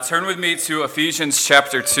Turn with me to Ephesians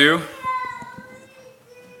chapter 2.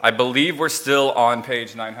 I believe we're still on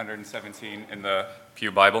page 917 in the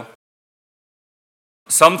Pew Bible.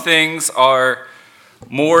 Some things are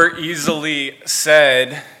more easily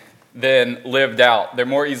said than lived out. They're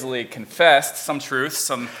more easily confessed. Some truths,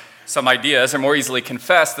 some ideas are more easily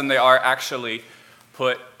confessed than they are actually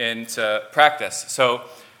put into practice. So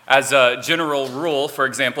as a general rule, for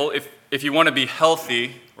example, if you want to be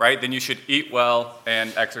healthy, right, then you should eat well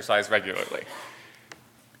and exercise regularly.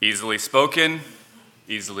 Easily spoken,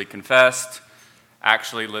 easily confessed.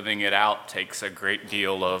 Actually living it out takes a great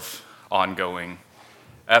deal of ongoing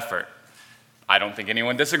effort. I don't think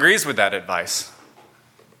anyone disagrees with that advice.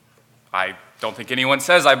 I don't think anyone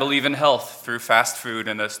says I believe in health through fast food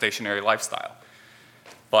and a stationary lifestyle.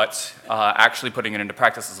 But actually putting it into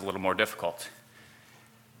practice is a little more difficult.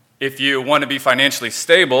 If you want to be financially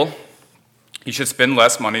stable, you should spend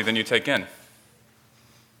less money than you take in.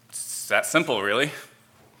 It's that simple, really.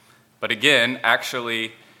 But again,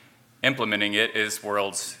 actually implementing it is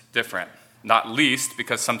worlds different. Not least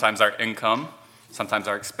because sometimes our income, sometimes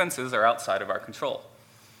our expenses are outside of our control.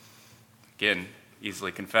 Again,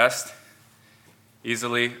 easily confessed,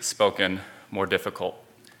 easily spoken, more difficult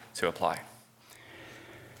to apply.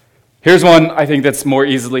 Here's one I think that's more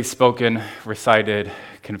easily spoken, recited,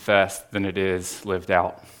 confessed than it is lived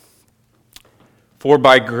out. For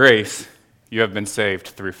by grace you have been saved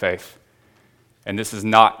through faith. And this is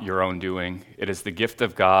not your own doing. It is the gift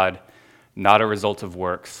of God, not a result of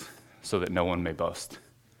works, so that no one may boast.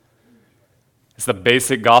 It's the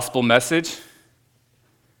basic gospel message.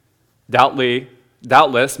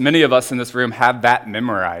 Doubtless, many of us in this room have that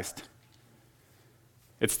memorized.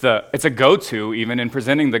 It's a go-to even in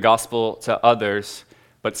presenting the gospel to others,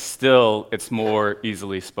 but still it's more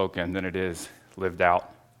easily spoken than it is lived out.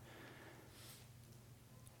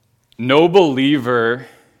 No believer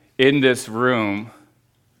in this room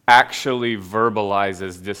actually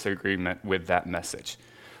verbalizes disagreement with that message.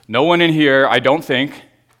 No one in here, I don't think,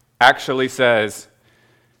 actually says,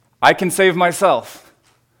 I can save myself.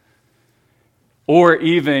 Or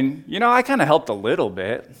even, I kind of helped a little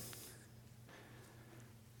bit.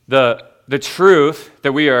 The truth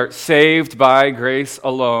that we are saved by grace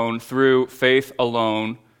alone, through faith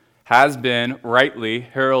alone, has been rightly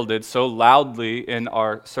heralded so loudly in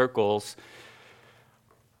our circles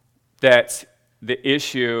that the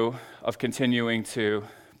issue of continuing to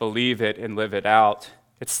believe it and live it out,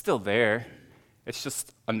 it's still there. It's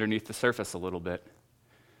just underneath the surface a little bit.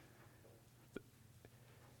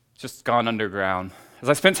 It's just gone underground. As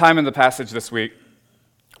I spent time in the passage this week,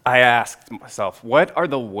 I asked myself, what are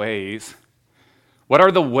the ways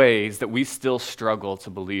that we still struggle to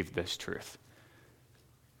believe this truth?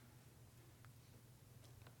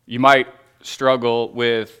 You might struggle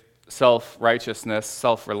with self-righteousness,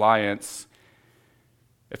 self-reliance.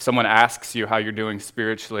 If someone asks you how you're doing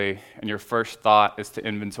spiritually, and your first thought is to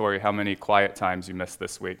inventory how many quiet times you missed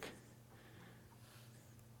this week.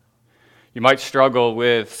 You might struggle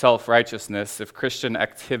with self-righteousness if Christian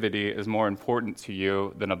activity is more important to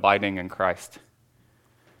you than abiding in Christ.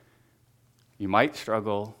 You might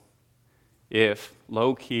struggle if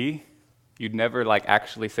low-key, you'd never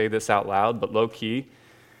actually say this out loud, but low-key,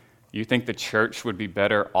 you think the church would be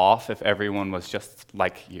better off if everyone was just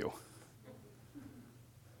like you.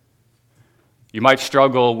 You might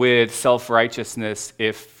struggle with self-righteousness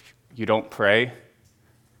if you don't pray,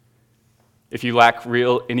 if you lack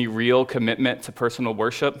any real commitment to personal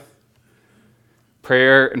worship.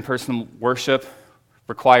 Prayer and personal worship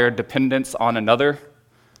require dependence on another.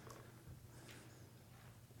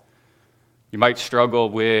 You might struggle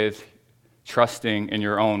with trusting in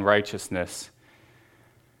your own righteousness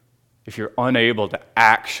if you're unable to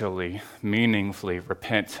actually meaningfully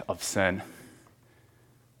repent of sin.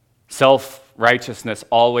 Self-righteousness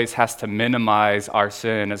always has to minimize our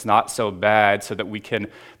sin as not so bad so that we can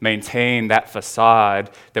maintain that facade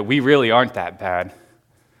that we really aren't that bad.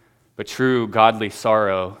 But true godly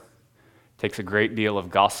sorrow takes a great deal of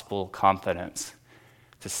gospel confidence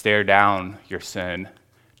to stare down your sin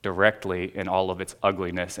directly in all of its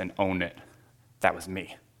ugliness and own it. That was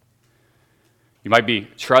me. You might be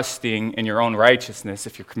trusting in your own righteousness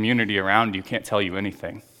if your community around you can't tell you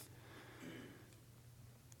anything.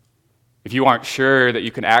 If you aren't sure that you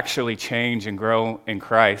can actually change and grow in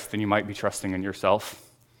Christ, then you might be trusting in yourself.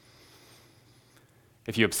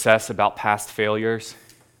 If you obsess about past failures,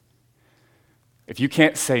 if you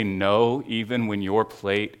can't say no even when your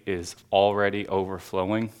plate is already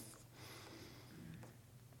overflowing,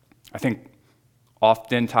 I think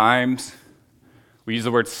oftentimes we use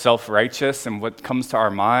the word self-righteous, and what comes to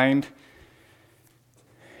our mind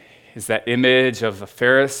is that image of a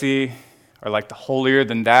Pharisee or like the holier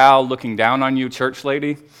than thou looking down on you church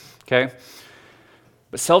lady, okay?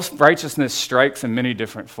 But self-righteousness strikes in many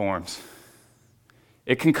different forms.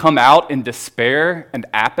 It can come out in despair and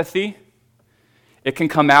apathy. It can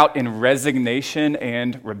come out in resignation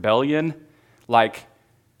and rebellion, like,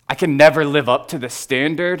 I can never live up to this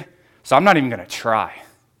standard, so I'm not even going to try.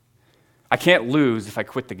 I can't lose if I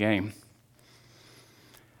quit the game.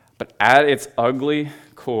 But at its ugly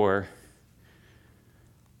core,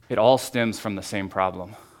 it all stems from the same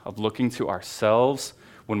problem of looking to ourselves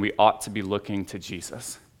when we ought to be looking to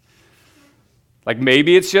Jesus. Like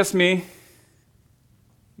maybe it's just me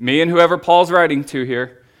and whoever Paul's writing to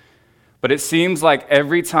here, but it seems like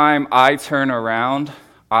every time I turn around,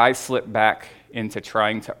 I slip back into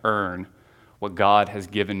trying to earn what God has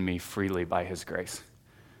given me freely by his grace.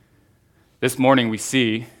 This morning we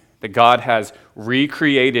see that God has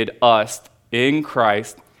recreated us in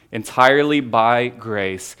Christ entirely by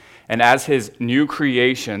grace, and as his new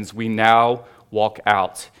creations, we now walk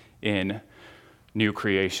out in new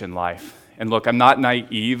creation life. And look, I'm not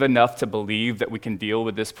naive enough to believe that we can deal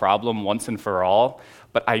with this problem once and for all,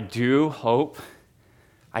 but I do hope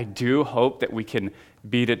that we can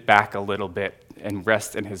beat it back a little bit and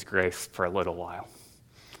rest in his grace for a little while.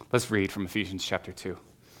 Let's read from Ephesians chapter 2.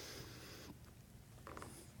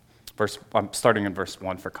 I'm starting in verse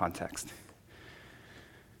 1 for context.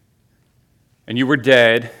 And you were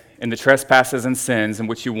dead in the trespasses and sins in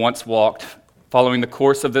which you once walked, following the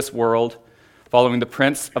course of this world, following the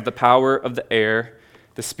prince of the power of the air,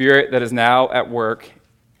 the spirit that is now at work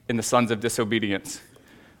in the sons of disobedience,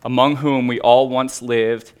 among whom we all once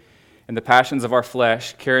lived in the passions of our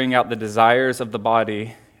flesh, carrying out the desires of the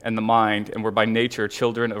body and the mind, and were by nature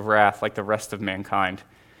children of wrath like the rest of mankind.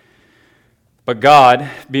 But God,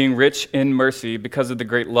 being rich in mercy, because of the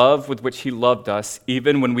great love with which he loved us,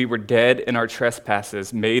 even when we were dead in our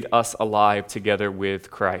trespasses, made us alive together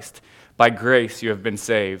with Christ. By grace you have been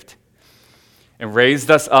saved, and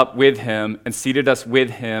raised us up with him, and seated us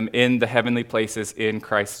with him in the heavenly places in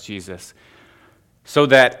Christ Jesus, so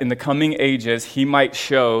that in the coming ages he might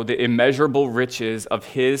show the immeasurable riches of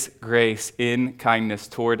his grace in kindness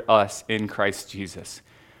toward us in Christ Jesus.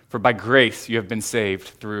 For by grace you have been saved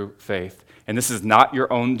through faith. And this is not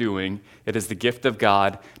your own doing. It is the gift of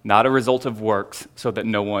God, not a result of works, so that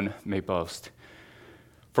no one may boast.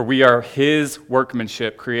 For we are his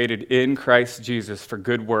workmanship, created in Christ Jesus for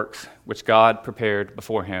good works, which God prepared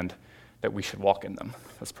beforehand that we should walk in them.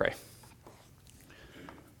 Let's pray.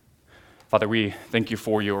 Father, we thank you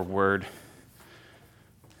for your word.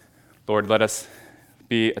 Lord, let us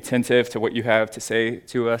be attentive to what you have to say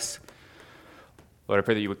to us. Lord, I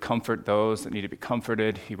pray that you would comfort those that need to be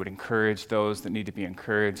comforted. You would encourage those that need to be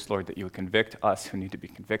encouraged. Lord, that you would convict us who need to be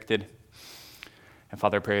convicted. And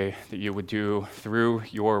Father, I pray that you would do through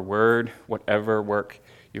your word whatever work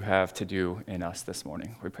you have to do in us this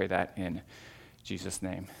morning. We pray that in Jesus'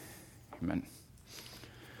 name. Amen.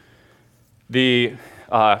 The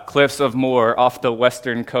Cliffs of Moher off the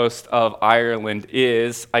western coast of Ireland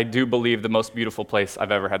is, I do believe, the most beautiful place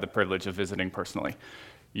I've ever had the privilege of visiting personally.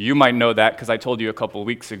 You might know that because I told you a couple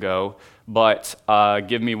weeks ago, but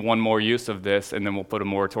give me one more use of this, and then we'll put a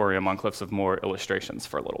moratorium on Cliffs of Moher illustrations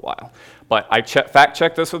for a little while. But I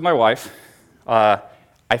fact-checked this with my wife. I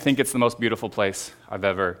think it's the most beautiful place I've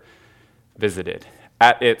ever visited.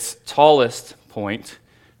 At its tallest point,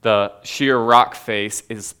 the sheer rock face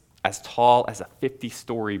is as tall as a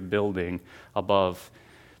 50-story building above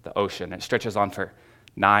the ocean. It stretches on for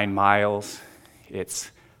 9 miles.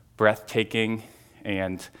 It's breathtaking.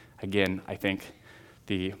 And again, I think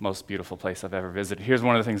the most beautiful place I've ever visited. Here's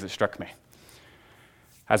one of the things that struck me.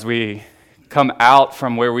 As we come out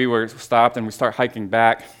from where we were stopped and we start hiking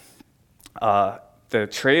back, the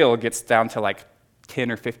trail gets down to like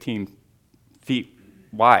 10 or 15 feet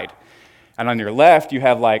wide. And on your left, you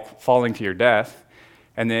have like falling to your death.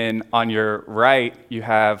 And then on your right, you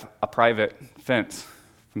have a private fence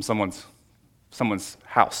from someone's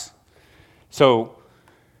house. So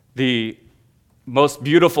the most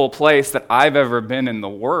beautiful place that I've ever been in the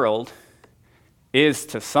world is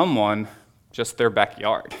to someone just their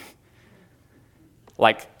backyard.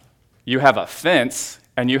 Like, you have a fence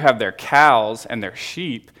and you have their cows and their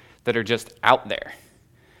sheep that are just out there.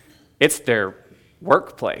 It's their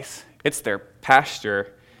workplace. It's their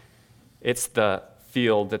pasture. It's the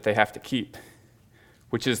field that they have to keep,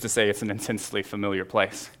 which is to say it's an intensely familiar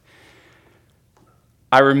place.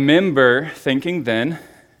 I remember thinking then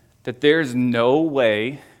that there's no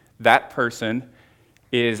way that person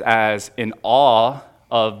is as in awe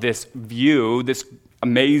of this view, this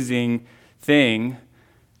amazing thing,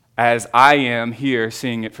 as I am here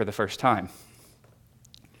seeing it for the first time.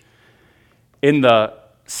 In the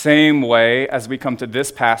same way, as we come to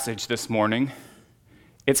this passage this morning,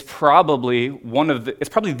 it's probably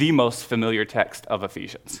the most familiar text of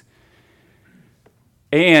Ephesians.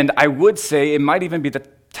 And I would say it might even be the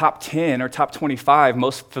top 10 or top 25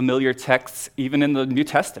 most familiar texts even in the New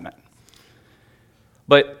Testament.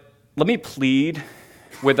 But let me plead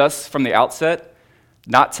with us from the outset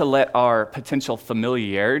not to let our potential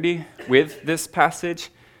familiarity with this passage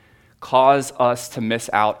cause us to miss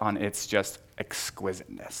out on its just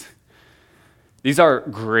exquisiteness. These are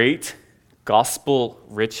great gospel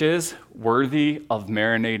riches worthy of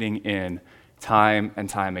marinating in time and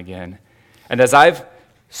time again. And as I've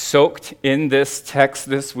soaked in this text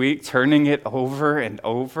this week, turning it over and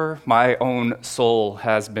over, my own soul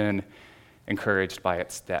has been encouraged by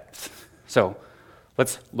its depth. So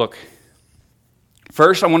let's look.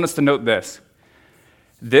 First, I want us to note this.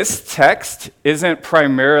 This text isn't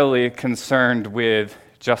primarily concerned with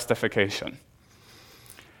justification.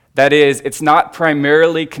 That is, it's not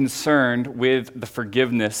primarily concerned with the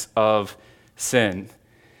forgiveness of sin.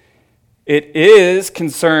 It is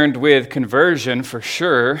concerned with conversion for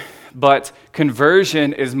sure, but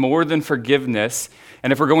conversion is more than forgiveness.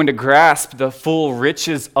 And if we're going to grasp the full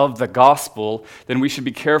riches of the gospel, then we should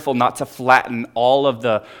be careful not to flatten all of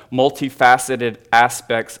the multifaceted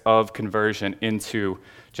aspects of conversion into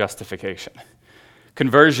justification.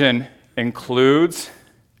 Conversion includes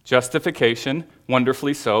justification,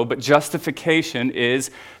 wonderfully so, but justification is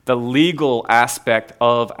the legal aspect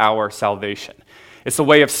of our salvation. It's a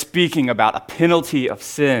way of speaking about a penalty of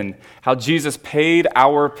sin, how Jesus paid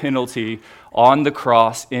our penalty on the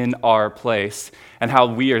cross in our place, and how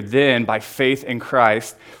we are then, by faith in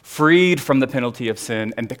Christ, freed from the penalty of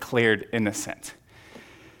sin and declared innocent.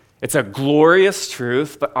 It's a glorious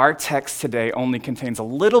truth, but our text today only contains a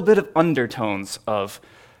little bit of undertones of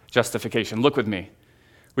justification. Look with me.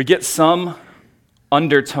 We get some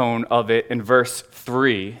undertone of it in verse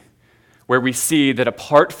 3, where we see that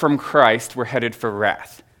apart from Christ, we're headed for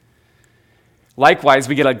wrath. Likewise,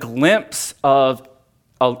 we get a glimpse of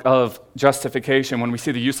justification when we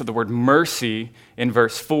see the use of the word mercy in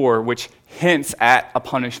verse 4, which hints at a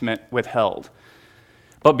punishment withheld.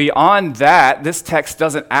 But beyond that, this text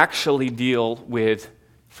doesn't actually deal with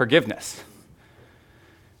forgiveness.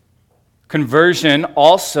 Conversion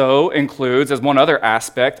also includes, as one other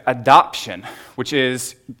aspect, adoption, which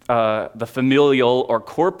is the familial or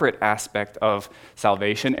corporate aspect of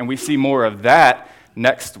salvation, and we see more of that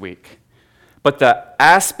next week. But the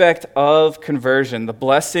aspect of conversion, the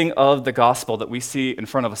blessing of the gospel that we see in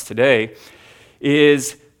front of us today,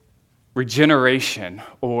 is regeneration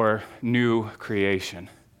or new creation.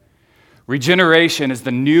 Regeneration is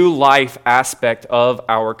the new life aspect of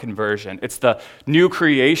our conversion. It's the new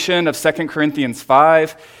creation of 2 Corinthians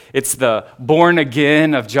 5. It's the born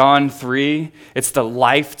again of John 3. It's the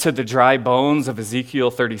life to the dry bones of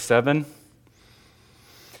Ezekiel 37.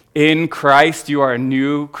 In Christ, you are a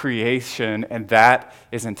new creation, and that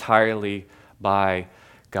is entirely by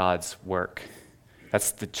God's work.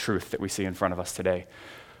 That's the truth that we see in front of us today.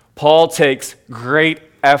 Paul takes great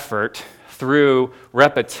effort through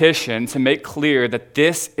repetition to make clear that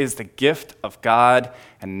this is the gift of God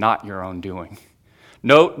and not your own doing.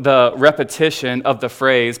 Note the repetition of the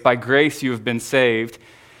phrase, by grace you have been saved,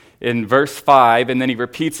 in verse 5, and then he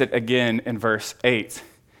repeats it again in verse 8.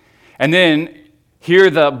 And then hear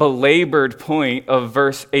the belabored point of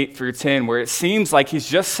verse 8 through 10, where it seems like he's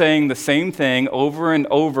just saying the same thing over and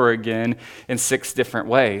over again in 6 different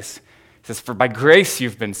ways. He says, for by grace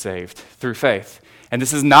you've been saved through faith. And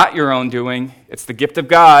this is not your own doing. It's the gift of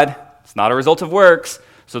God. It's not a result of works,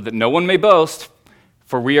 so that no one may boast,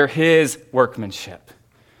 for we are his workmanship.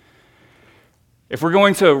 If we're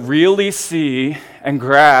going to really see and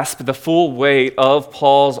grasp the full weight of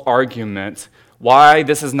Paul's argument, why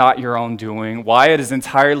this is not your own doing, why it is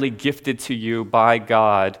entirely gifted to you by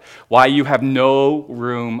God, why you have no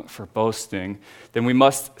room for boasting, then we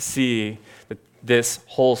must see that this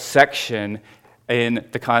whole section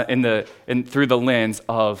through the lens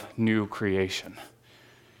of new creation.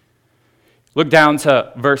 Look down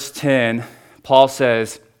to verse 10. Paul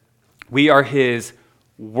says, we are his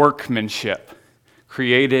workmanship,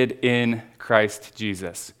 created in Christ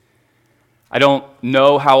Jesus. I don't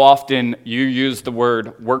know how often you use the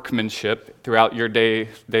word workmanship throughout your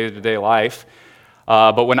day-to-day life,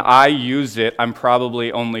 but when I use it, I'm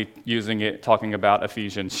probably only using it talking about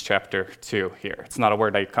Ephesians chapter 2 here. It's not a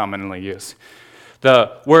word I commonly use.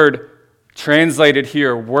 The word translated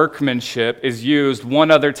here, workmanship, is used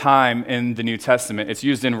one other time in the New Testament. It's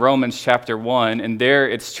used in Romans chapter 1, and there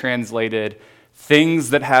it's translated things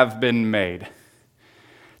that have been made.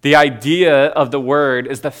 The idea of the word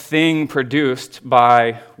is the thing produced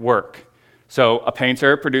by work. So a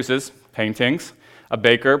painter produces paintings, a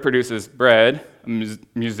baker produces bread, a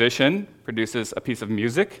musician produces a piece of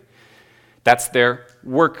music. That's their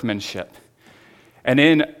workmanship. And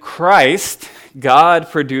in Christ, God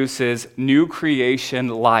produces new creation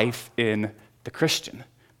life in the Christian.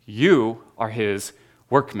 You are his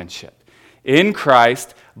workmanship. In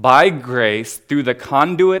Christ, by grace, through the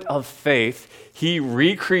conduit of faith, he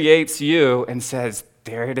recreates you and says,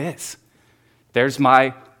 there it is. There's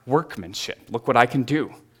my workmanship. Look what I can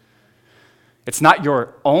do. It's not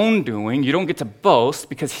your own doing. You don't get to boast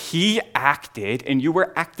because he acted and you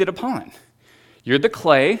were acted upon. You're the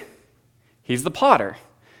clay. He's the potter.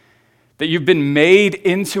 That you've been made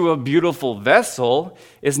into a beautiful vessel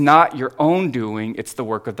is not your own doing. It's the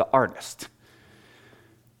work of the artist.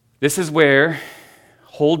 This is where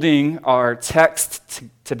holding our text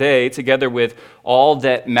today together with all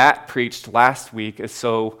that Matt preached last week is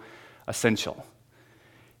so essential.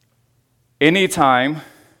 Anytime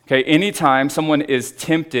someone is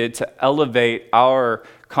tempted to elevate our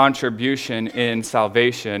contribution in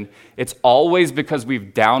salvation, it's always because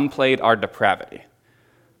we've downplayed our depravity.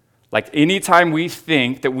 Like anytime we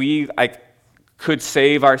think that we could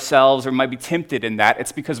save ourselves or might be tempted in that,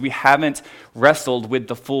 it's because we haven't wrestled with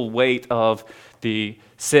the full weight of the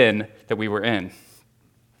sin that we were in.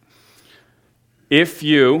 If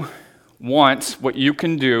you want what you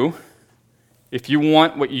can do, if you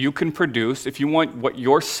want what you can produce, if you want what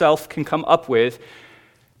yourself can come up with,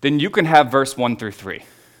 then you can have verse 1 through 3.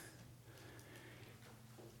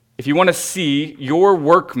 If you want to see your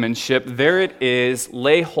workmanship, there it is.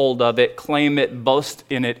 Lay hold of it, claim it, boast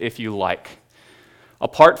in it if you like.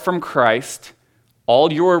 Apart from Christ,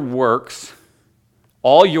 all your works,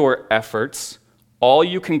 all your efforts, all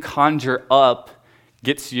you can conjure up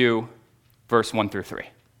gets you verse 1 through 3.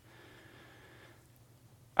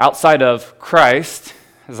 Outside of Christ,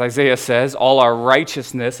 as Isaiah says, all our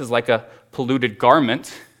righteousness is like a polluted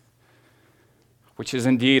garment, which is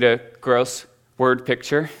indeed a gross word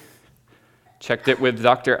picture. Checked it with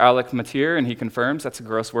Dr. Alec Mateer, and he confirms that's a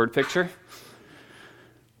gross word picture.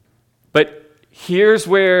 But here's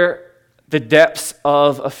where the depths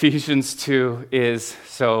of Ephesians 2 is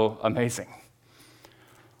so amazing.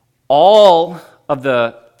 All of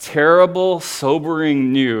the terrible,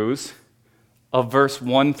 sobering news of verse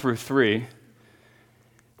 1 through 3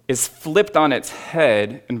 is flipped on its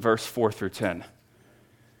head in verse 4 through 10.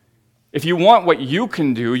 If you want what you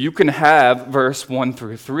can do, you can have verse 1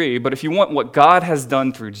 through 3, but if you want what God has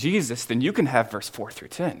done through Jesus, then you can have verse 4 through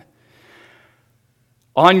 10.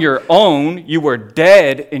 On your own, you were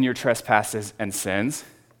dead in your trespasses and sins,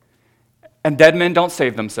 and dead men don't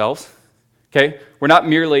save themselves. Okay? We're not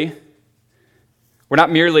merely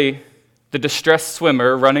the distressed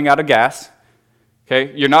swimmer running out of gas.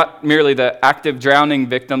 Okay? You're not merely the active drowning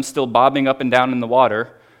victim still bobbing up and down in the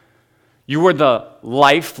water. You were the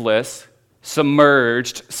lifeless,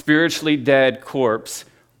 submerged, spiritually dead corpse,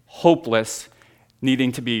 hopeless,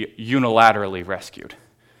 needing to be unilaterally rescued,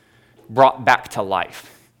 brought back to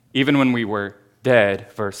life. Even when we were dead,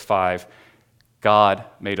 verse 5, God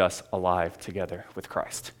made us alive together with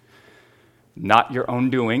Christ. Not your own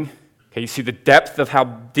doing. Okay, you see the depth of how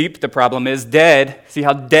deep the problem is. Dead. See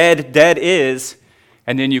how dead is.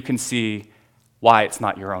 And then you can see why it's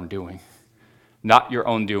not your own doing. Not your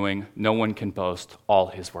own doing. No one can boast all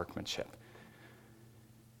his workmanship.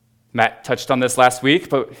 Matt touched on this last week,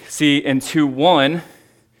 but see in 2:1,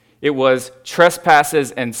 it was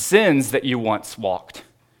trespasses and sins that you once walked.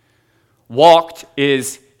 Walked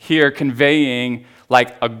is here conveying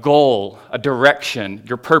like a goal, a direction,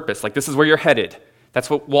 your purpose. Like this is where you're headed. That's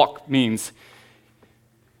what walk means.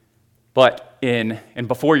 But and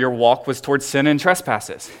before your walk was towards sin and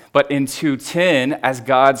trespasses. But in 2:10, as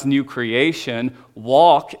God's new creation,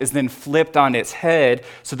 walk is then flipped on its head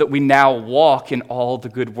so that we now walk in all the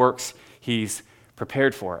good works he's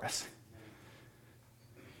prepared for us.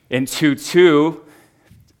 In 2:2,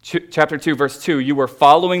 chapter 2, verse 2, you were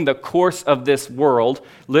following the course of this world.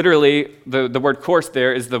 Literally, the word course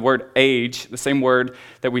there is the word age, the same word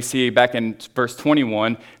that we see back in verse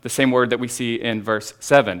 21, the same word that we see in verse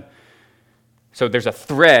 7. So there's a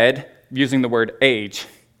thread using the word age.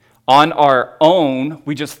 On our own,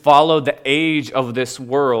 we just follow the age of this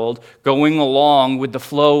world, going along with the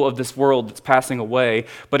flow of this world that's passing away.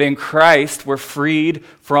 But in Christ, we're freed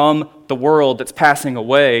from the world that's passing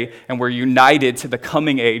away, and we're united to the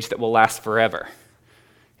coming age that will last forever.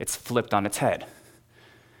 It's flipped on its head.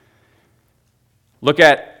 Look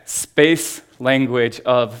at space language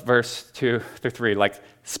of verse 2 through 3, like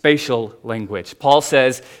spatial language. Paul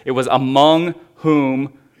says it was among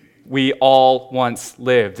whom we all once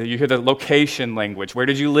lived. You hear the location language. Where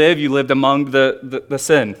did you live? You lived among the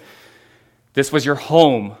sin. This was your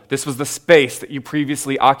home. This was the space that you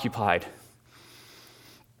previously occupied.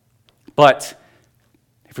 But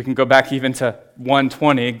if we can go back even to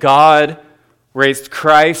 1:20, God raised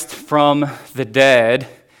Christ from the dead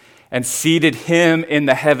and seated him in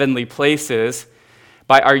the heavenly places.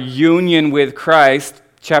 By our union with Christ,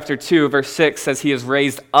 chapter 2, verse 6 says he has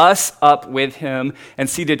raised us up with him and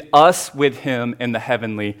seated us with him in the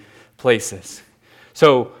heavenly places.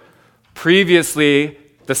 So previously,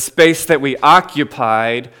 the space that we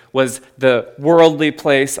occupied was the worldly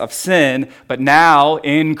place of sin, but now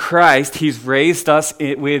in Christ, he's raised us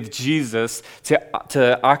with Jesus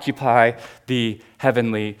to occupy the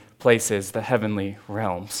heavenly places, the heavenly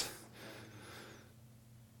realms.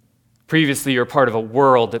 Previously, you're part of a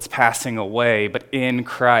world that's passing away, but in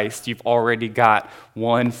Christ, you've already got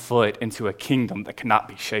one foot into a kingdom that cannot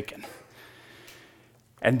be shaken.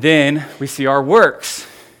 And then we see our works.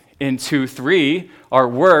 In 2:3, our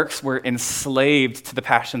works were enslaved to the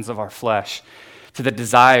passions of our flesh, to the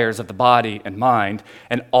desires of the body and mind,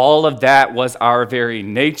 and all of that was our very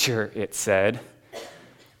nature, it said.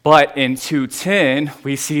 But in 2:10,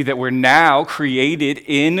 we see that we're now created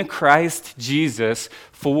in Christ Jesus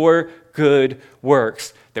for good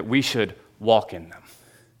works, that we should walk in them.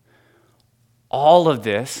 All of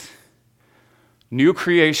this new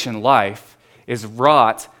creation life is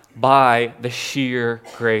wrought by the sheer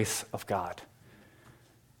grace of God.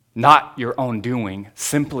 Not your own doing,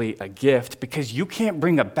 simply a gift, because you can't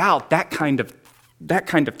bring about that kind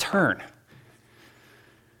of turn.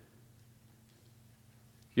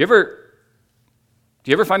 Do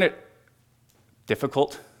you ever find it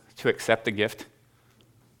difficult to accept a gift?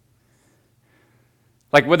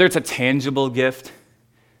 Like whether it's a tangible gift,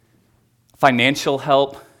 financial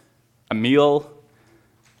help, a meal,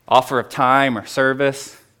 offer of time or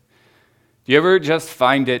service. Do you ever just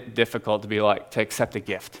find it difficult to accept a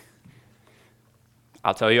gift?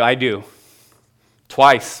 I'll tell you, I do.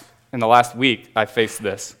 Twice in the last week, I faced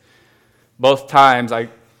this. Both times, I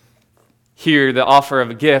hear the offer of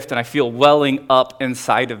a gift, and I feel welling up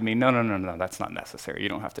inside of me. No, that's not necessary. You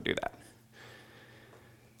don't have to do that.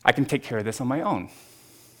 I can take care of this on my own.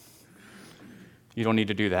 You don't need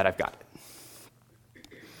to do that. I've got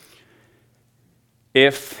it.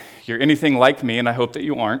 If you're anything like me, and I hope that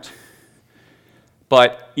you aren't,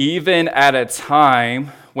 but even at a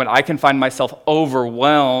time when I can find myself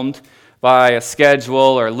overwhelmed by a schedule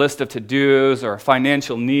or a list of to-dos or a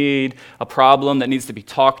financial need, a problem that needs to be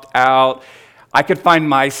talked out, I could find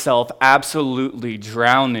myself absolutely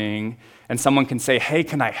drowning, and someone can say, hey,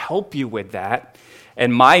 can I help you with that?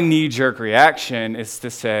 And my knee-jerk reaction is to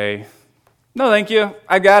say, no, thank you,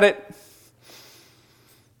 I got it.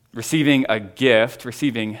 Receiving a gift,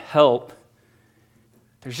 receiving help,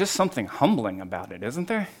 there's just something humbling about it, isn't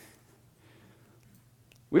there?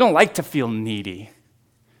 We don't like to feel needy.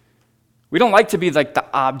 We don't like to be like the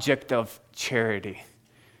object of charity.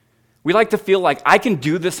 We like to feel like I can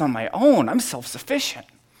do this on my own. I'm self-sufficient.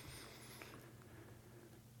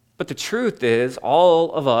 But the truth is,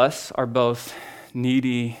 all of us are both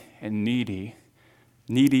needy and needed,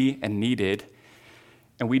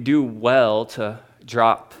 and we do well to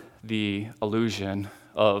drop the illusion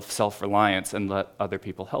of self-reliance and let other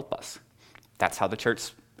people help us. That's how the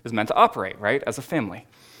church is meant to operate, right? As a family.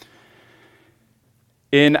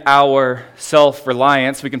 In our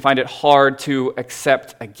self-reliance, we can find it hard to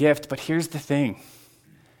accept a gift, but here's the thing.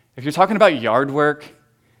 If you're talking about yard work,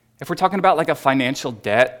 if we're talking about like a financial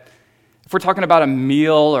debt, if we're talking about a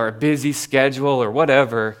meal or a busy schedule or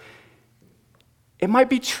whatever, it might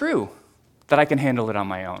be true that I can handle it on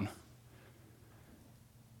my own.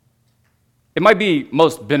 It might be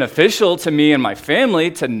most beneficial to me and my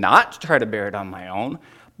family to not try to bear it on my own,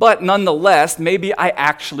 but nonetheless, maybe I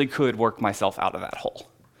actually could work myself out of that hole.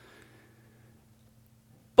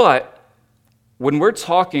 But when we're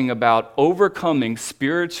talking about overcoming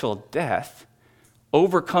spiritual death,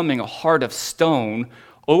 overcoming a heart of stone,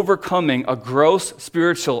 overcoming a gross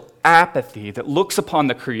spiritual apathy that looks upon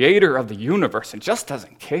the creator of the universe and just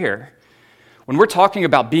doesn't care, when we're talking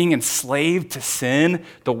about being enslaved to sin,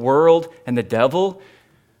 the world, and the devil,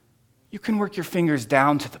 you can work your fingers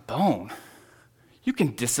down to the bone. You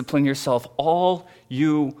can discipline yourself all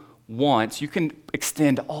you want. You can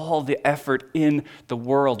extend all the effort in the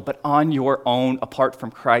world, but on your own, apart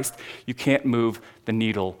from Christ, you can't move the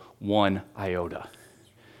needle one iota.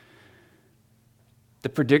 The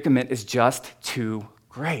predicament is just too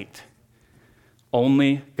great.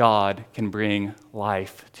 Only God can bring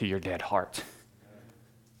life to your dead heart.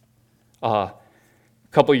 A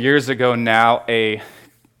couple years ago now,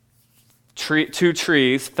 two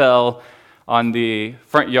trees fell on the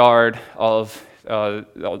front yard of a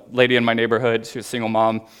lady in my neighborhood. She was a single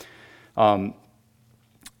mom.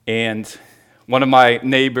 And one of my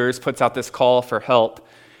neighbors puts out this call for help,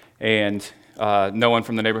 and no one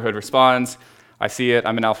from the neighborhood responds. I see it.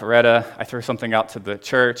 I'm in Alpharetta. I throw something out to the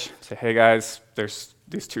church, say, hey guys, there's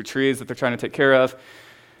these two trees that they're trying to take care of.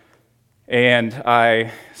 And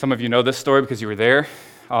some of you know this story because you were there.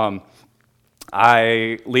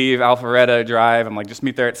 I leave Alpharetta Drive. I'm like, just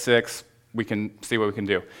meet there at 6. We can see what we can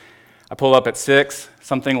do. I pull up at 6.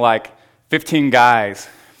 Something like 15 guys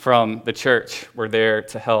from the church were there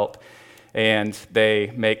to help. And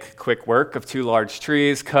they make quick work of 2 large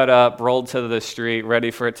trees, cut up, rolled to the street, ready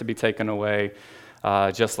for it to be taken away,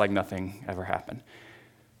 just like nothing ever happened.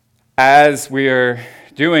 As we are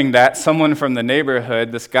doing that, someone from the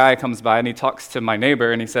neighborhood, this guy comes by and he talks to my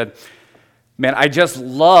neighbor and he said, man, I just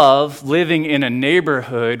love living in a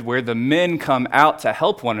neighborhood where the men come out to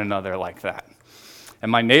help one another like that. And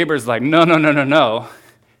my neighbor's like, no.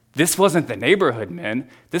 This wasn't the neighborhood men.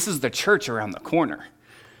 This is the church around the corner.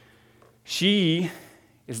 She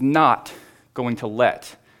is not going to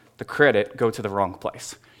let the credit go to the wrong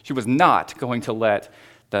place. She was not going to let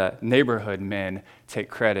the neighborhood men take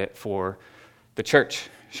credit for the church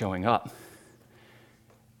showing up.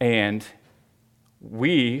 And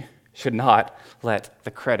we should not let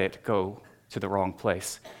the credit go to the wrong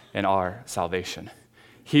place in our salvation.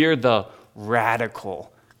 Hear the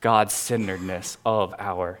radical God-centeredness of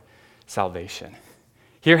our salvation.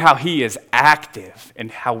 Hear how he is active and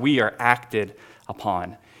how we are acted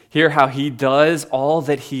upon. Hear how he does all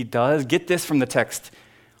that he does. Get this from the text.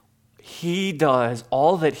 He does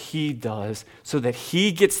all that he does so that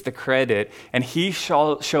he gets the credit and he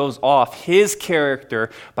shows off his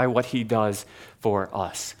character by what he does for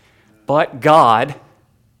us. But God,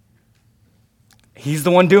 he's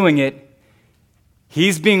the one doing it.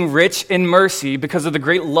 He's being rich in mercy because of the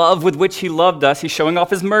great love with which he loved us. He's showing off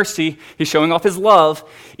his mercy. He's showing off his love.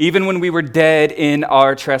 Even when we were dead in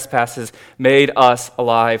our trespasses, made us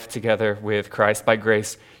alive together with Christ. By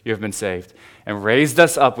grace, you have been saved. And raised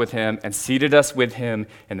us up with him and seated us with him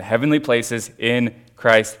in the heavenly places in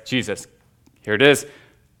Christ Jesus. Here it is.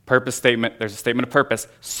 Purpose statement. There's a statement of purpose.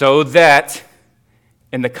 So that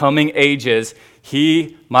in the coming ages,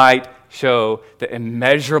 he might show the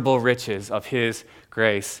immeasurable riches of his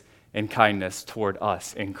grace and kindness toward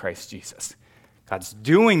us in Christ Jesus. God's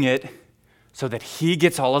doing it so that he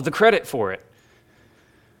gets all of the credit for it.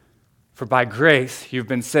 For by grace you've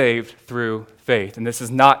been saved through faith. And this is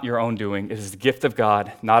not your own doing. It is the gift of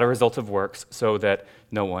God, not a result of works, so that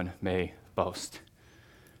no one may boast.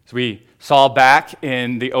 As we saw back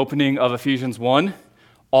in the opening of Ephesians 1,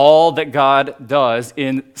 all that God does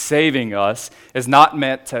in saving us is not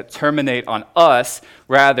meant to terminate on us.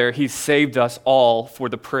 Rather, he saved us all for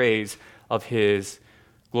the praise of his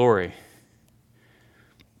glory.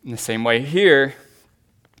 In the same way here,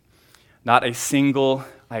 not a single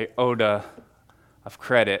iota of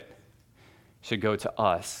credit should go to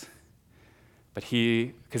us. But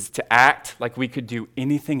because to act like we could do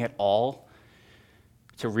anything at all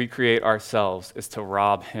to recreate ourselves is to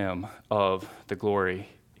rob him of the glory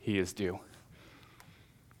he is due.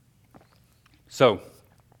 So,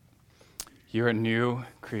 you're a new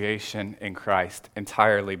creation in Christ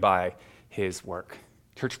entirely by his work.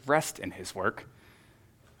 Church, rest in his work.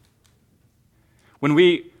 When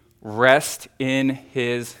we rest in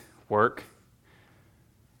his work,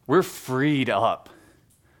 we're freed up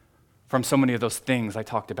from so many of those things I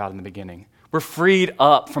talked about in the beginning. We're freed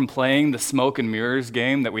up from playing the smoke and mirrors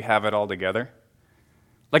game that we have it all together.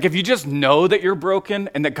 Like if you just know that you're broken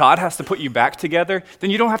and that God has to put you back together,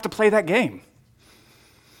 then you don't have to play that game.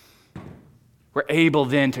 We're able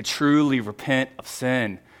then to truly repent of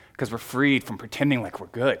sin because we're freed from pretending like we're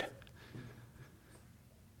good.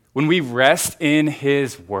 When we rest in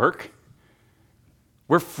his work,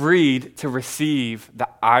 we're freed to receive the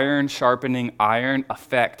iron sharpening iron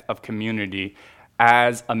effect of community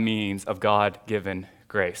as a means of God-given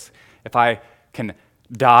grace. If I can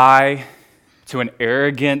die to an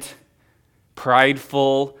arrogant,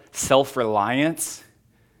 prideful self-reliance,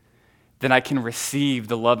 then I can receive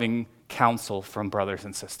the loving counsel from brothers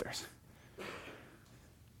and sisters.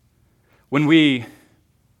 When we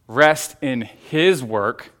rest in his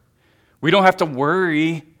work, we don't have to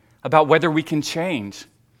worry about whether we can change,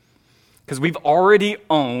 because we've already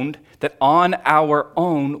owned that on our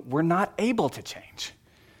own we're not able to change.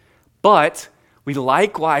 But we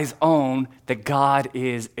likewise own that God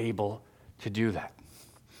is able to do that.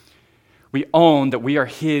 We own that we are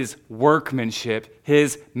his workmanship,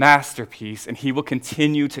 his masterpiece, and he will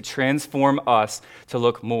continue to transform us to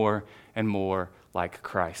look more and more like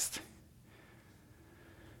Christ.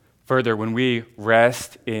 Further, when we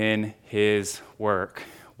rest in his work,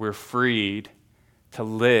 we're freed to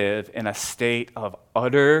live in a state of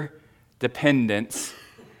utter dependence,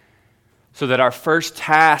 so that our first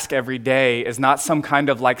task every day is not some kind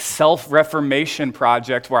of self-reformation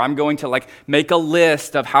project where I'm going to make a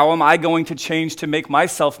list of how am I going to change to make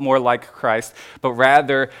myself more like Christ, but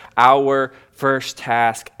rather our first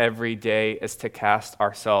task every day is to cast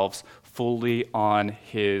ourselves fully on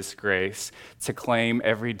his grace, to claim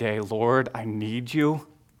every day, Lord, I need you.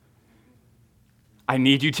 I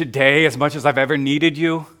need you today as much as I've ever needed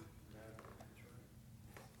you.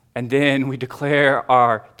 And then we declare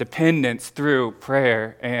our dependence through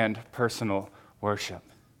prayer and personal worship.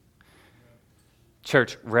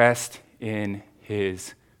 Church, rest in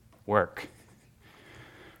his work.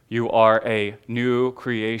 You are a new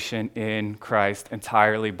creation in Christ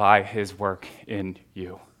entirely by his work in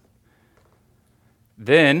you.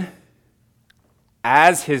 Then,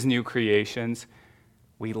 as his new creations,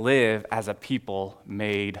 we live as a people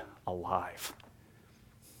made alive.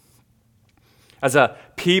 As a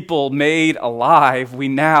people made alive, we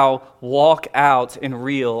now walk out in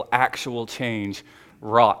real, actual change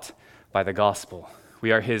wrought by the gospel.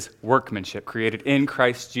 We are his workmanship, created in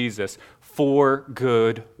Christ Jesus for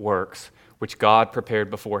good works, which God prepared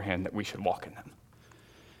beforehand that we should walk in them.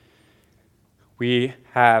 We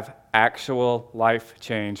have actual life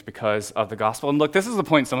change because of the gospel. And look, this is the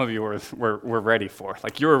point some of you were ready for.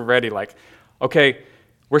 You were ready, okay,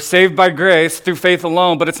 we're saved by grace through faith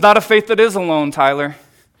alone, but it's not a faith that is alone, Tyler.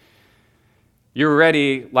 You're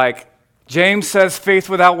ready, James says faith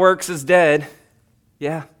without works is dead.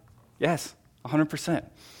 Yeah, yes, 100%.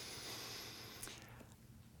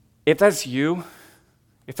 If that's you,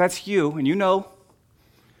 and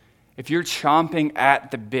if you're chomping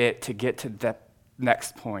at the bit to get to the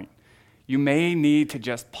next point, you may need to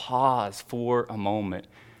just pause for a moment.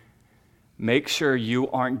 Make sure you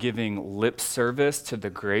aren't giving lip service to the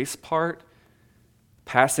grace part,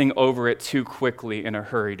 passing over it too quickly in a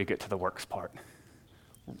hurry to get to the works part.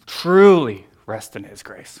 Truly rest in his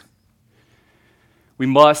grace. We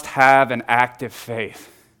must have an active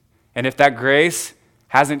faith. And if that grace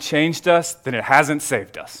hasn't changed us, then it hasn't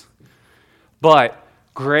saved us. But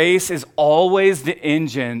grace is always the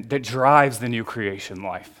engine that drives the new creation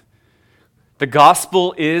life. The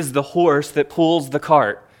gospel is the horse that pulls the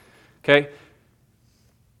cart. Okay?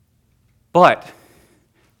 But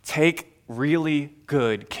take really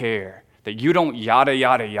good care that you don't yada,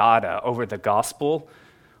 yada, yada over the gospel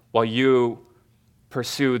while you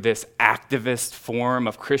pursue this activist form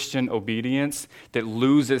of Christian obedience that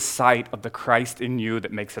loses sight of the Christ in you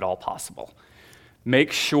that makes it all possible.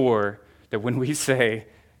 Make sure that when we say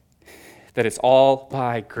that it's all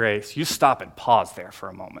by grace, you stop and pause there for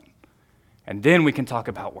a moment. And then we can talk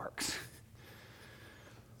about works.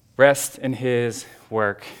 Rest in his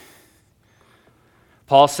work.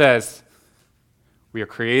 Paul says, we are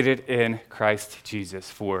created in Christ Jesus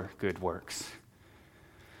for good works.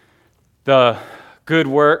 The good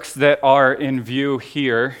works that are in view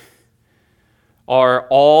here are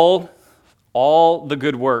all the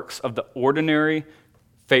good works of the ordinary,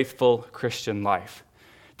 faithful Christian life.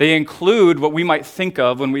 They include what we might think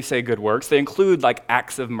of when we say good works. They include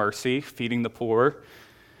acts of mercy, feeding the poor,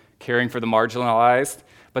 caring for the marginalized,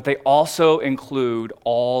 but they also include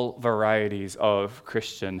all varieties of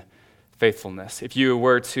Christian faithfulness. If you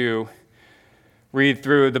were to read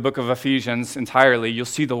through the book of Ephesians entirely, you'll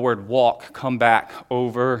see the word walk come back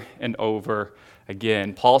over and over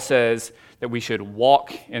again. Paul says that we should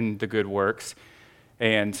walk in the good works,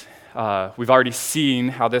 and we've already seen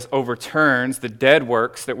how this overturns the dead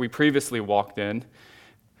works that we previously walked in.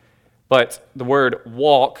 But the word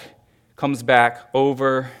walk comes back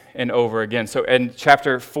over and over again. So in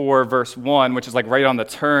chapter 4, verse 1, which is right on the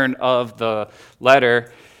turn of the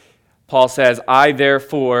letter, Paul says, I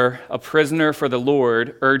therefore, a prisoner for the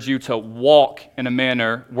Lord, urge you to walk in a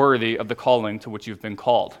manner worthy of the calling to which you've been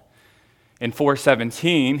called. In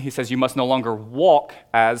 4:17, he says you must no longer walk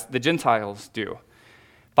as the Gentiles do.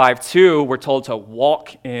 5:2, we're told to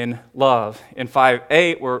walk in love. In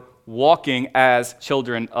 5:8, we're walking as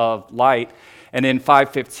children of light. And in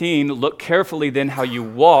 5:15, look carefully then how you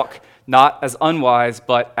walk, not as unwise,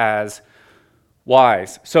 but as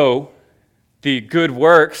wise. So the good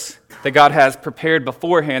works that God has prepared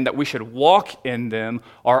beforehand that we should walk in them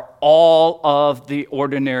are all of the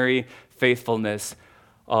ordinary faithfulness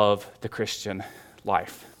of the Christian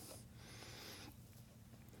life.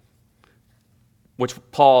 which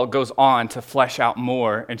Paul goes on to flesh out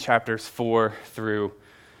more in chapters 4 through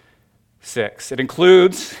 6. It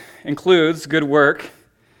includes good work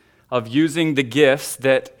of using the gifts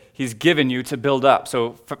that he's given you to build up.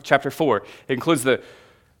 So chapter 4, it includes the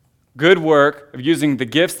good work of using the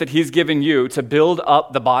gifts that he's given you to build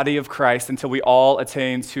up the body of Christ until we all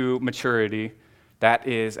attain to maturity. That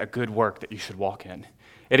is a good work that you should walk in.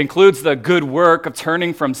 It includes the good work of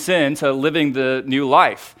turning from sin to living the new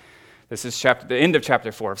life. This is the end of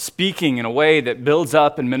chapter 4, of speaking in a way that builds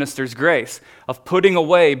up and ministers grace, of putting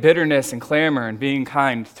away bitterness and clamor and being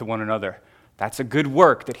kind to one another. That's a good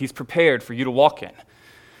work that he's prepared for you to walk in.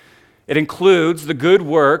 It includes the good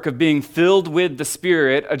work of being filled with the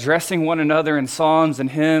Spirit, addressing one another in psalms and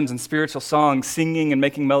hymns and spiritual songs, singing and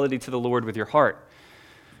making melody to the Lord with your heart.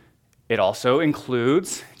 It also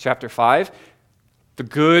includes, chapter 5, the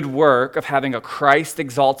good work of having a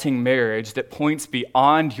Christ-exalting marriage that points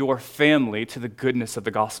beyond your family to the goodness of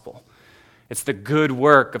the gospel. It's the good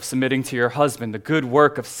work of submitting to your husband, the good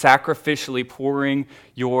work of sacrificially pouring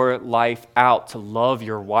your life out to love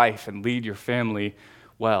your wife and lead your family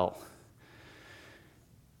well.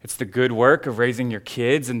 It's the good work of raising your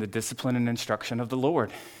kids in the discipline and instruction of the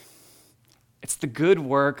Lord. It's the good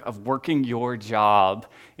work of working your job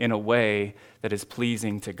in a way that is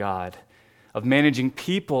pleasing to God, of managing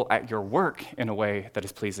people at your work in a way that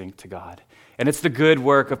is pleasing to God. And it's the good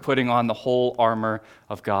work of putting on the whole armor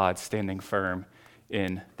of God, standing firm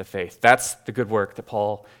in the faith. That's the good work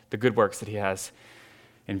the good works that he has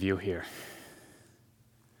in view here.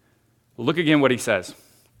 Look again what he says.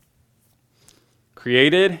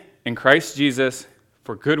 Created in Christ Jesus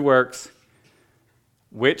for good works,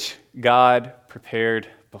 which God prepared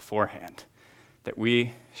beforehand, that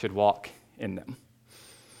we should walk in them.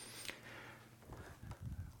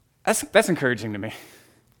 That's encouraging to me.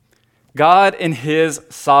 God, in his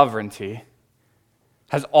sovereignty,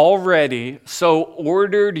 has already so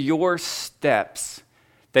ordered your steps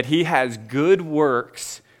that he has good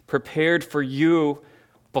works prepared for you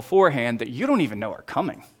beforehand that you don't even know are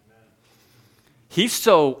coming. He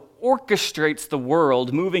so orchestrates the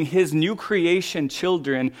world, moving his new creation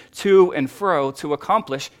children to and fro to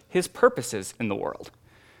accomplish his purposes in the world.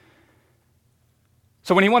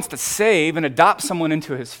 So when he wants to save and adopt someone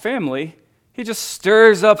into his family, he just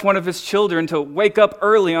stirs up one of his children to wake up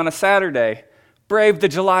early on a Saturday, brave the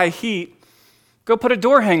July heat, go put a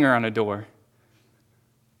door hanger on a door,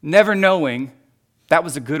 never knowing that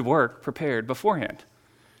was a good work prepared beforehand.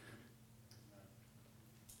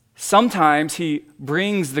 Sometimes he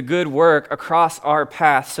brings the good work across our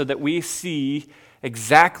path so that we see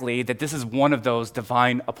exactly that this is one of those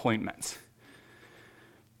divine appointments.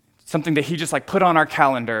 Something that he just put on our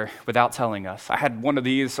calendar without telling us. I had one of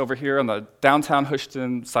these over here on the downtown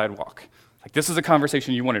Houston sidewalk. This is a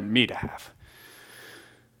conversation you wanted me to have.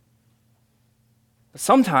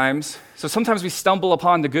 Sometimes we stumble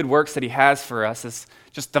upon the good works that he has for us as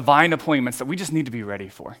just divine appointments that we just need to be ready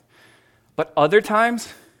for. But other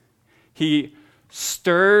times, he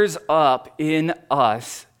stirs up in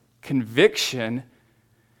us conviction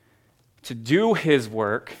to do his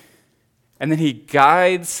work, and then he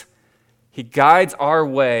guides our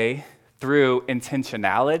way through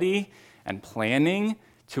intentionality and planning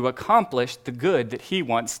to accomplish the good that he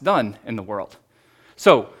wants done in the world.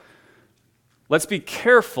 So, let's be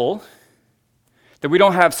careful that we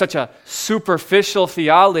don't have such a superficial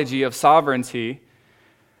theology of sovereignty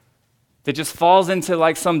that just falls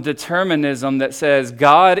into some determinism that says,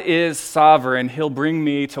 God is sovereign, he'll bring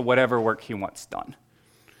me to whatever work he wants done.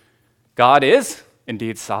 God is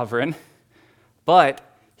indeed sovereign, but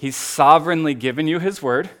he's sovereignly given you his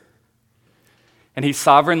word, and he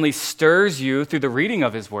sovereignly stirs you through the reading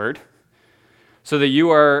of his word so that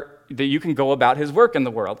you can go about his work in the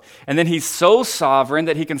world. And then he's so sovereign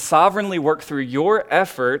that he can sovereignly work through your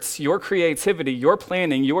efforts, your creativity, your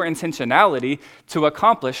planning, your intentionality to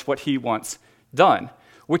accomplish what he wants done.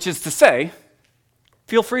 Which is to say,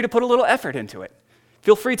 feel free to put a little effort into it.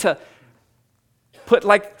 Feel free to put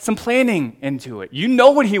some planning into it. You know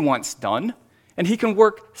what he wants done, and he can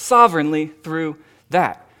work sovereignly through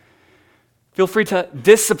that. Feel free to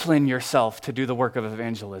discipline yourself to do the work of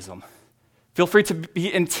evangelism. Feel free to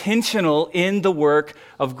be intentional in the work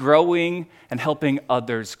of growing and helping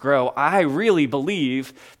others grow. I really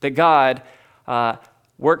believe that God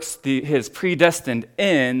works his predestined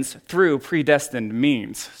ends through predestined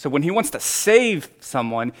means. So when he wants to save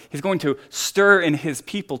someone, he's going to stir in his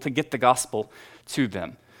people to get the gospel to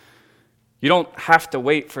them. You don't have to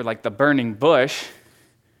wait for the burning bush.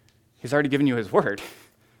 He's already given you his word.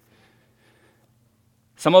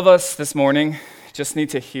 Some of us this morning just need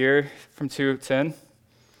to hear from 2:10.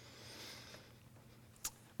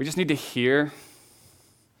 We just need to hear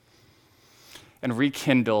and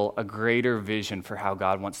rekindle a greater vision for how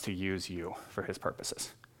God wants to use you for his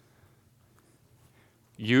purposes.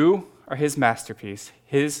 You are his masterpiece,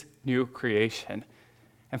 his new creation.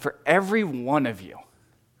 And for every one of you,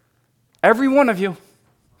 every one of you,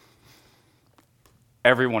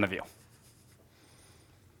 every one of you,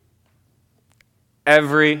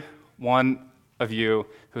 every one of you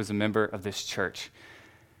who is a member of this church,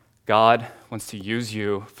 God wants to use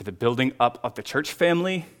you for the building up of the church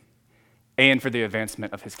family and for the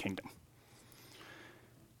advancement of his kingdom.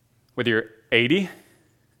 Whether you're 80,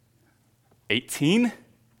 18,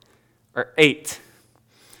 or 8,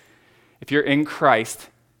 if you're in Christ,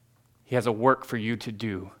 he has a work for you to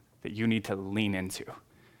do that you need to lean into.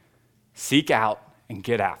 Seek out and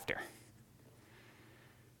get after.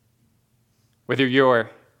 Whether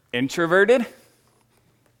you're introverted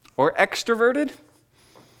or extroverted,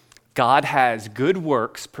 God has good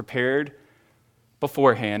works prepared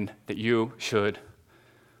beforehand that you should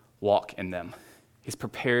walk in them. He's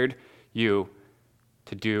prepared you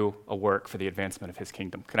to do a work for the advancement of his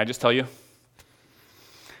kingdom. Can I just tell you?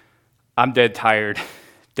 I'm dead tired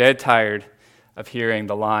of hearing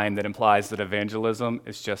the line that implies that evangelism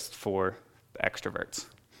is just for the extroverts.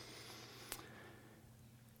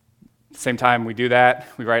 At the same time we do that,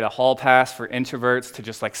 we write a hall pass for introverts to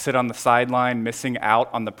just sit on the sideline, missing out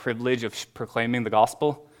on the privilege of proclaiming the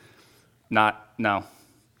gospel. No.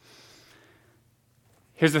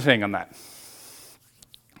 Here's the thing on that.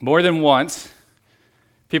 More than once,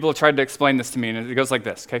 people have tried to explain this to me, and it goes like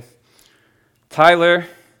this, okay? Tyler,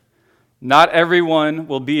 not everyone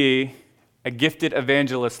will be a gifted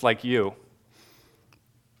evangelist like you.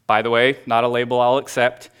 By the way, not a label I'll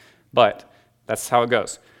accept, but that's how it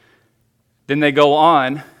goes. Then they go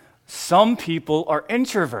on, some people are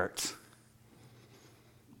introverts.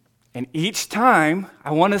 And each time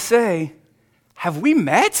I want to say, have we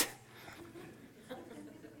met?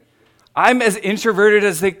 I'm as introverted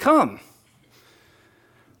as they come.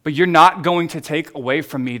 But you're not going to take away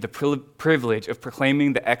from me the privilege of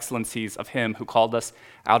proclaiming the excellencies of him who called us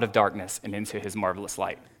out of darkness and into his marvelous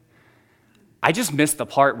light. I just missed the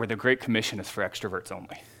part where the Great Commission is for extroverts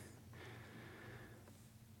only.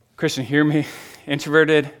 Christian, hear me.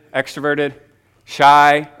 Introverted, extroverted,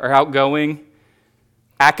 shy or outgoing,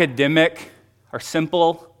 academic or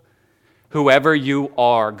simple, whoever you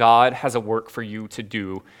are, God has a work for you to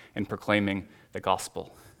do in proclaiming the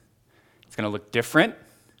gospel. It's going to look different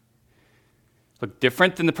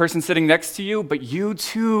than the person sitting next to you, but you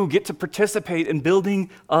too get to participate in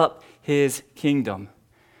building up his kingdom.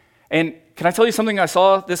 And can I tell you something I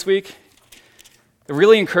saw this week? It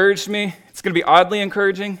really encouraged me. It's going to be oddly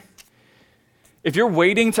encouraging. If you're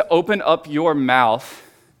waiting to open up your mouth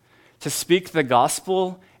to speak the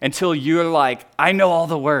gospel until you're like, I know all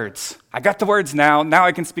the words. I got the words now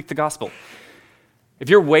I can speak the gospel. If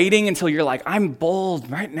you're waiting until you're like, I'm bold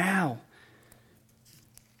right now,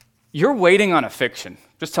 you're waiting on a fiction.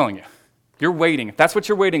 Just telling you. You're waiting. If that's what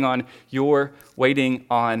you're waiting on, you're waiting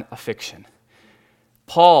on a fiction.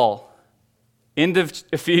 Paul, end of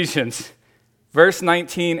Ephesians, verse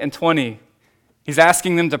 19 and 20, he's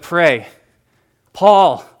asking them to pray.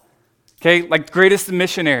 Paul, okay, greatest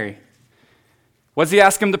missionary. What does he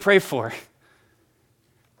ask him to pray for?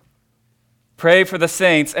 Pray for the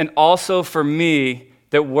saints and also for me,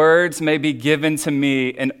 that words may be given to me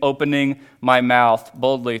in opening my mouth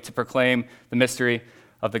boldly to proclaim the mystery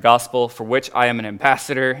of the gospel, for which I am an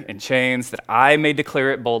ambassador in chains, that I may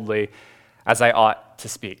declare it boldly as I ought to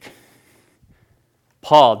speak.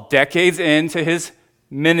 Paul, decades into his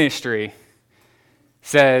ministry,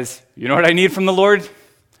 says, you know what I need from the Lord?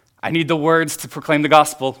 I need the words to proclaim the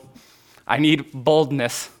gospel. I need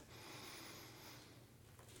boldness.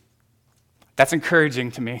 That's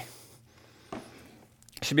encouraging to me.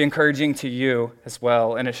 It should be encouraging to you as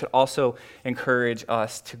well, and it should also encourage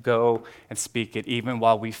us to go and speak it even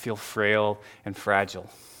while we feel frail and fragile.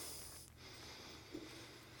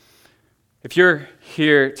 If you're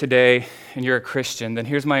here today and you're a Christian, then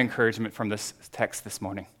here's my encouragement from this text this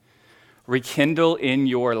morning. Rekindle in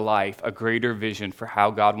your life a greater vision for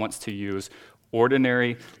how God wants to use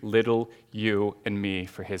ordinary little you and me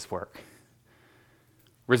for his work.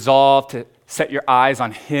 Resolve to set your eyes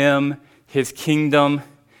on him, his kingdom,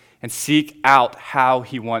 and seek out how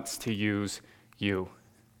he wants to use you.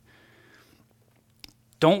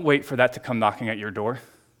 Don't wait for that to come knocking at your door.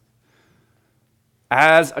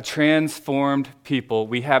 As a transformed people,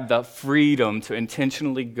 we have the freedom to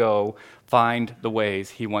intentionally go find the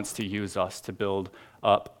ways he wants to use us to build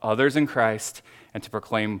up others in Christ and to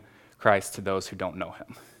proclaim Christ to those who don't know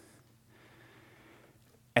him.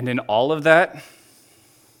 And in all of that,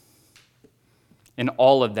 in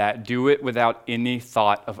all of that, do it without any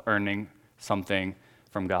thought of earning something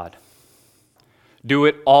from God. Do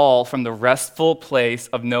it all from the restful place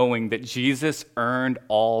of knowing that Jesus earned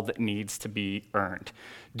all that needs to be earned.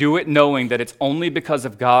 Do it knowing that it's only because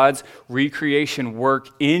of God's recreation work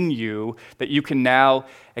in you that you can now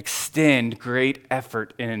extend great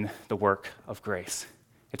effort in the work of grace.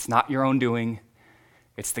 It's not your own doing.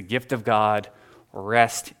 It's the gift of God.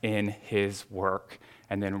 Rest in his work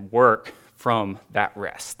and then work from that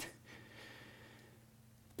rest.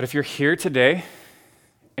 But if you're here today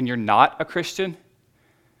and you're not a Christian,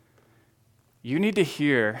 you need to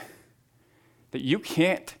hear that you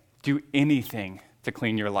can't do anything to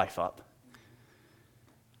clean your life up.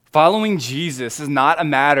 Following Jesus is not a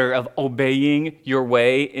matter of obeying your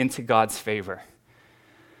way into God's favor.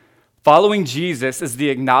 Following Jesus is the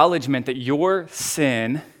acknowledgement that your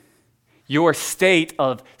sin, your state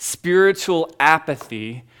of spiritual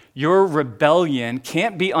apathy, your rebellion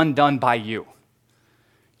can't be undone by you.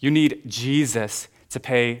 You need Jesus to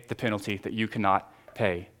pay the penalty that you cannot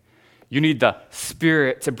pay. You need the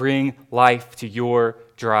Spirit to bring life to your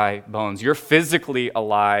dry bones. You're physically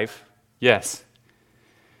alive, yes,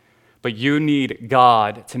 but you need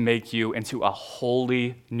God to make you into a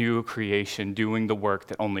holy new creation doing the work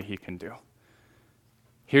that only he can do.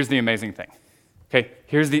 Here's the amazing thing. Okay,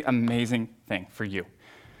 here's the amazing thing for you.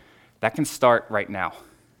 That can start right now.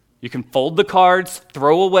 You can fold the cards,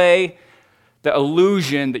 throw away the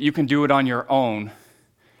illusion that you can do it on your own,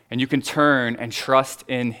 and you can turn and trust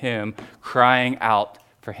in him, crying out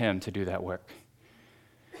for him to do that work.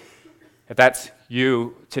 If that's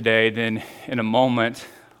you today, then in a moment,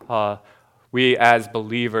 we as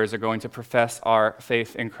believers are going to profess our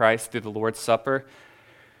faith in Christ through the Lord's Supper.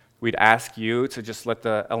 We'd ask you to just let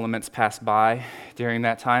the elements pass by during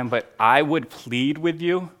that time, but I would plead with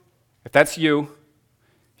you, if that's you,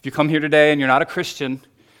 if you come here today and you're not a Christian,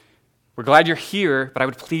 we're glad you're here, but I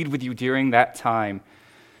would plead with you during that time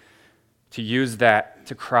to use that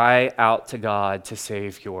to cry out to God to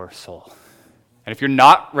save your soul. And if you're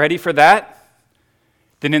not ready for that,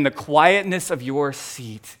 then in the quietness of your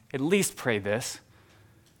seat, at least pray this: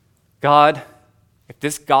 God, if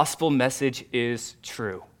this gospel message is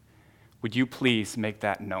true, would you please make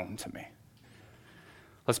that known to me?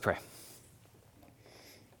 Let's pray.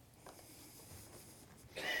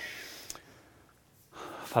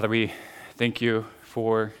 Father, we thank you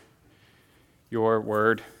for your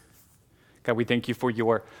word. God, we thank you for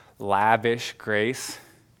your lavish grace.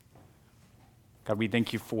 God, we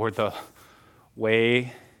thank you for the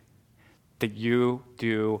way that you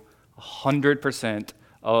do 100%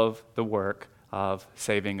 of the work of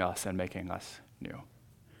saving us and making us new.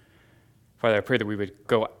 Father, I pray that we would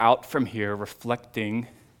go out from here reflecting,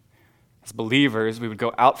 as believers, we would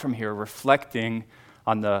go out from here reflecting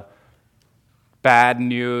on the bad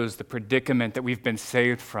news, the predicament that we've been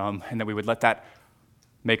saved from, and that we would let that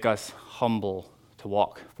make us humble to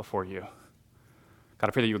walk before you. God, I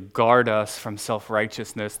pray that you would guard us from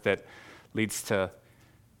self-righteousness that leads to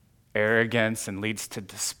arrogance and leads to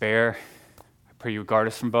despair. I pray you would guard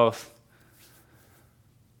us from both.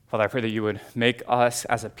 Father, I pray that you would make us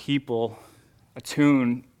as a people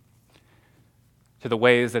attuned to the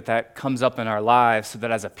ways that comes up in our lives so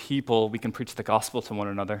that as a people we can preach the gospel to one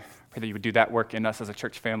another. I pray that you would do that work in us as a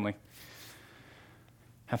church family.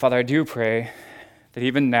 And Father, I do pray that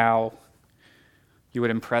even now you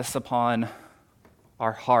would impress upon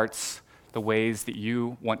our hearts the ways that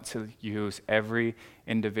you want to use every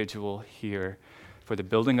individual here for the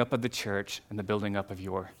building up of the church and the building up of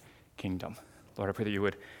your kingdom. Lord, I pray that you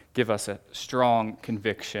would give us a strong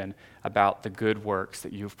conviction about the good works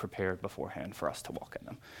that you've prepared beforehand for us to walk in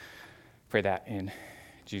them. Pray that in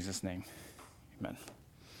Jesus' name. Amen.